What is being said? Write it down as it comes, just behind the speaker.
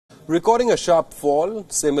Recording a sharp fall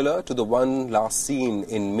similar to the one last seen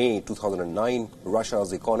in May 2009,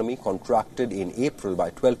 Russia's economy contracted in April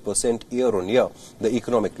by 12% year-on-year. The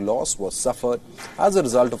economic loss was suffered as a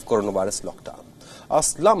result of coronavirus lockdown. A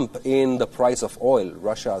slump in the price of oil,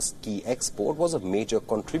 Russia's key export, was a major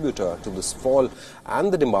contributor to this fall,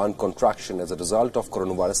 and the demand contraction as a result of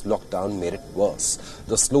coronavirus lockdown made it worse.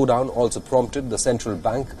 The slowdown also prompted the central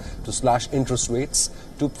bank to slash interest rates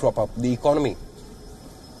to prop up the economy.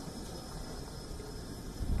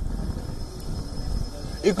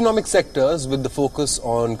 Economic sectors with the focus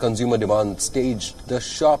on consumer demand staged the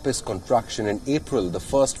sharpest contraction in April, the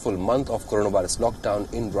first full month of coronavirus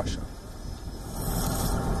lockdown in Russia.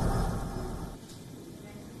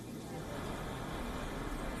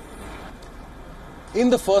 In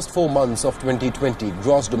the first 4 months of 2020,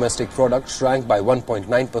 gross domestic product shrank by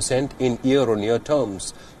 1.9% in year-on-year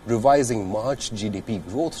terms, revising March GDP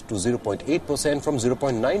growth to 0.8% from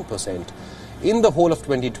 0.9%. In the whole of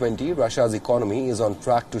 2020, Russia's economy is on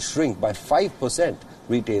track to shrink by 5%.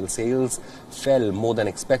 Retail sales fell more than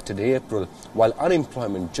expected in April, while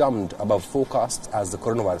unemployment jumped above forecasts as the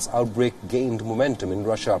coronavirus outbreak gained momentum in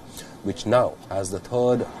Russia, which now has the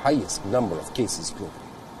third highest number of cases globally.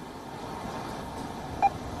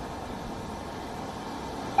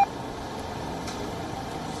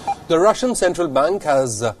 The Russian central bank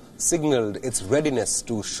has signaled its readiness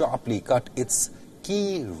to sharply cut its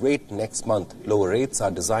key rate next month. Lower rates are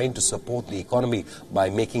designed to support the economy by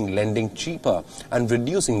making lending cheaper and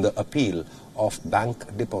reducing the appeal of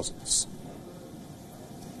bank deposits.